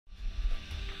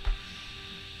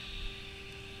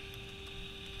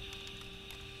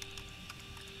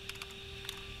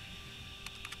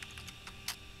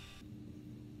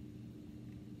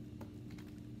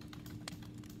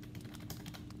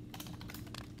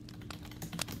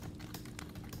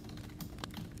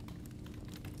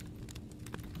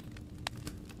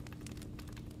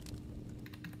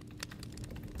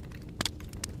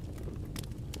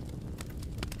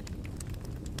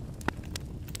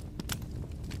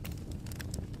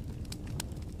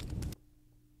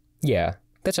Yeah,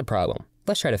 that's a problem.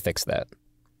 Let's try to fix that.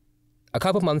 A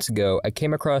couple months ago, I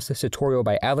came across this tutorial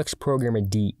by Alex Programmer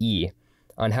DE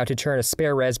on how to turn a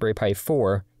spare Raspberry Pi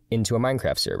 4 into a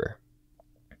Minecraft server.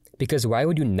 Because why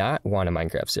would you not want a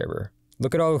Minecraft server?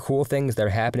 Look at all the cool things that are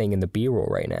happening in the B-roll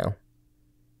right now.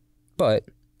 But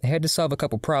I had to solve a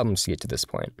couple problems to get to this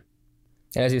point.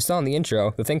 And as you saw in the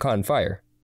intro, the thing caught on fire.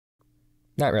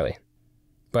 Not really.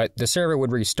 But the server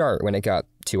would restart when it got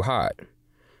too hot.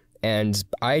 And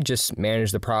I just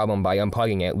managed the problem by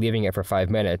unplugging it, leaving it for 5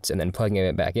 minutes, and then plugging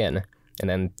it back in. And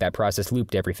then that process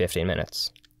looped every 15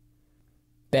 minutes.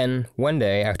 Then, one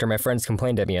day, after my friends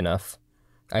complained at me enough,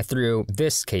 I threw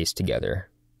this case together.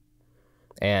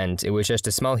 And it was just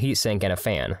a small heatsink and a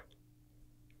fan.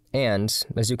 And,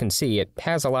 as you can see, it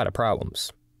has a lot of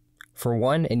problems. For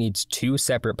one, it needs 2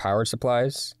 separate power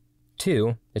supplies.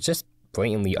 2, it's just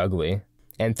blatantly ugly.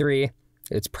 And 3,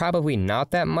 it's probably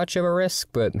not that much of a risk,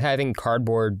 but having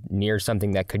cardboard near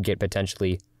something that could get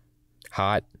potentially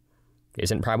hot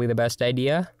isn't probably the best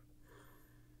idea.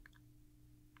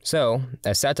 So,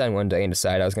 I sat down one day and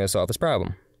decided I was going to solve this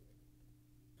problem.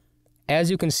 As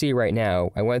you can see right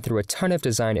now, I went through a ton of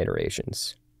design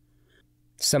iterations.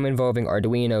 Some involving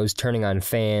Arduinos turning on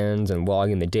fans and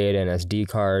logging the data in SD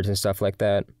cards and stuff like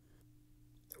that.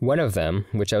 One of them,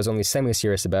 which I was only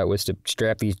semi-serious about, was to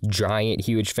strap these giant,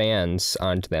 huge fans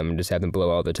onto them and just have them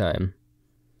blow all the time.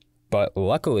 But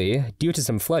luckily, due to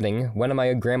some flooding, one of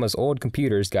my grandma's old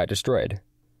computers got destroyed.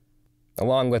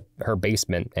 Along with her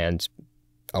basement and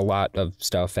a lot of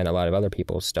stuff and a lot of other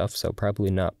people's stuff, so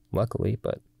probably not luckily,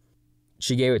 but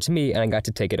she gave it to me and I got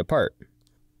to take it apart.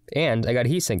 And I got a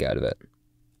heatsink out of it.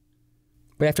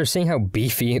 But after seeing how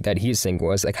beefy that heatsink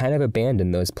was, I kind of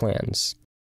abandoned those plans,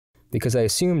 because I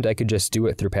assumed I could just do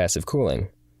it through passive cooling.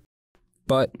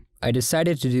 But I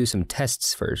decided to do some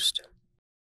tests first.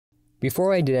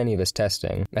 Before I did any of this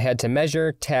testing, I had to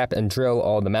measure, tap, and drill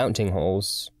all the mounting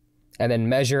holes, and then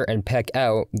measure and peck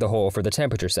out the hole for the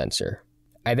temperature sensor.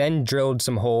 I then drilled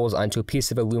some holes onto a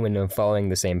piece of aluminum following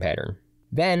the same pattern.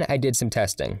 Then I did some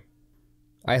testing.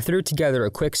 I threw together a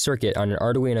quick circuit on an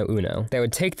Arduino Uno that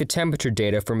would take the temperature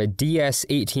data from a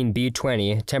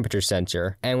DS18B20 temperature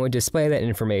sensor and would display that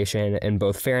information in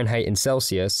both Fahrenheit and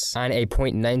Celsius on a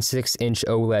 0.96-inch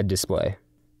OLED display.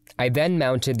 I then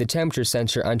mounted the temperature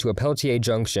sensor onto a Peltier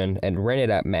junction and ran it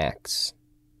at max,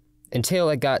 until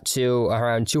it got to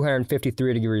around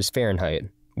 253 degrees Fahrenheit,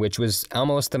 which was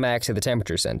almost the max of the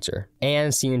temperature sensor,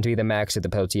 and seemed to be the max of the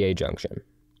Peltier junction.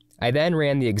 I then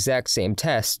ran the exact same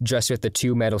test, just with the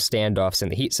 2 metal standoffs in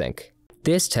the heatsink.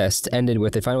 This test ended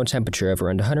with a final temperature of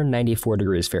around 194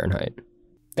 degrees Fahrenheit.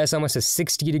 That's almost a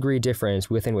 60-degree difference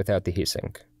with and without the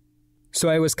heatsink. So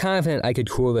I was confident I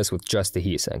could cool this with just the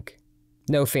heatsink.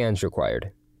 No fans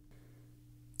required.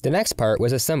 The next part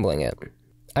was assembling it.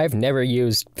 I've never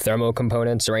used thermal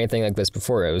components or anything like this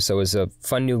before, so it was a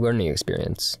fun new learning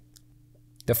experience.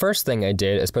 The first thing I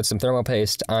did is put some thermal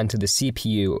paste onto the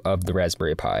CPU of the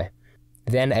Raspberry Pi.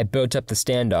 Then I built up the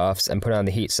standoffs and put on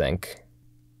the heatsink,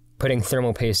 putting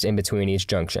thermal paste in between each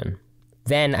junction.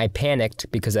 Then I panicked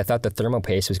because I thought the thermal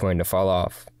paste was going to fall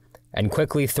off, and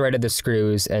quickly threaded the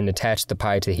screws and attached the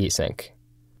Pi to the heatsink.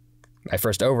 I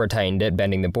first over-tightened it,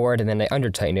 bending the board, and then I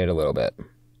under-tightened it a little bit.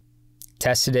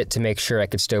 Tested it to make sure I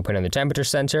could still put in the temperature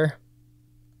sensor,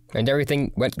 and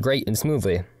everything went great and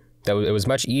smoothly. Though it was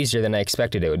much easier than I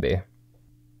expected it would be.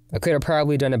 I could have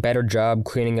probably done a better job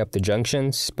cleaning up the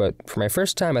junctions, but for my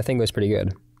first time I think it was pretty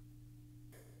good.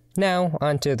 Now,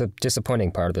 on to the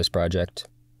disappointing part of this project.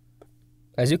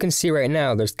 As you can see right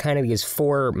now, there's kind of these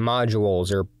 4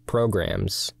 modules or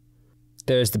programs.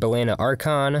 There's the Balena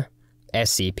Archon,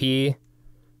 SCP,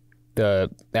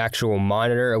 the actual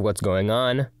monitor of what's going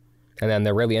on, and then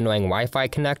the really annoying Wi-Fi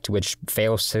Connect, which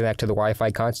fails to connect to the Wi-Fi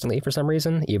constantly for some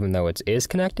reason, even though it is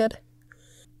connected.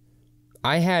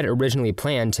 I had originally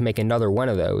planned to make another one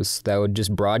of those that would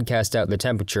just broadcast out the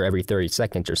temperature every 30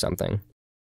 seconds or something.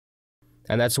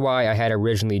 And that's why I had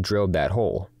originally drilled that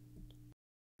hole.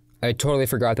 I totally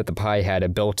forgot that the Pi had a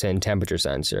built-in temperature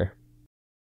sensor.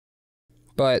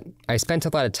 But I spent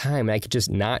a lot of time and I could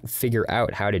just not figure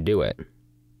out how to do it.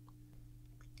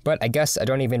 But I guess I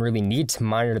don't even really need to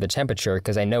monitor the temperature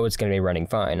because I know it's going to be running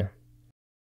fine.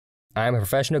 I'm a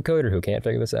professional coder who can't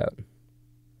figure this out.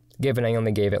 Given I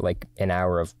only gave it like an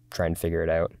hour of trying to figure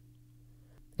it out.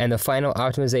 And the final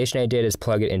optimization I did is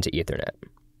plug it into Ethernet.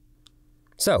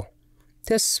 So,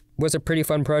 this was a pretty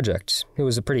fun project. It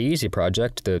was a pretty easy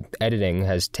project. The editing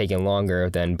has taken longer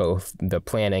than both the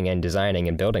planning and designing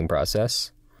and building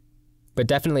process. But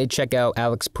definitely check out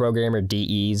Alex Programmer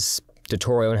DE's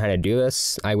tutorial on how to do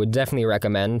this. I would definitely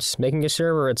recommend making a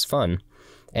server. It's fun.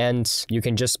 And you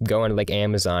can just go into like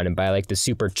Amazon and buy like the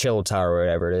super chill tower or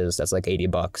whatever it is. That's like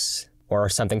 $80. Or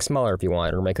something smaller if you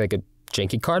want. Or make like a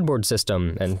janky cardboard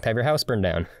system and have your house burned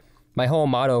down. My whole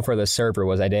motto for the server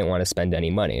was I didn't want to spend any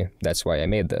money. That's why I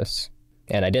made this.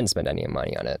 And I didn't spend any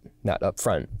money on it. Not up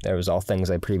front. There was all things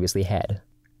I previously had.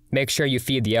 Make sure you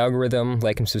feed the algorithm,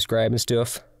 like and subscribe and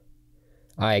stuff.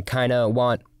 I kinda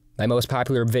want my most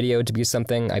popular video to be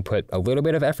something I put a little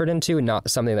bit of effort into, not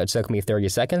something that took me 30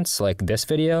 seconds, like this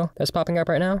video that's popping up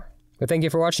right now. But thank you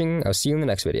for watching. I'll see you in the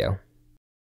next video.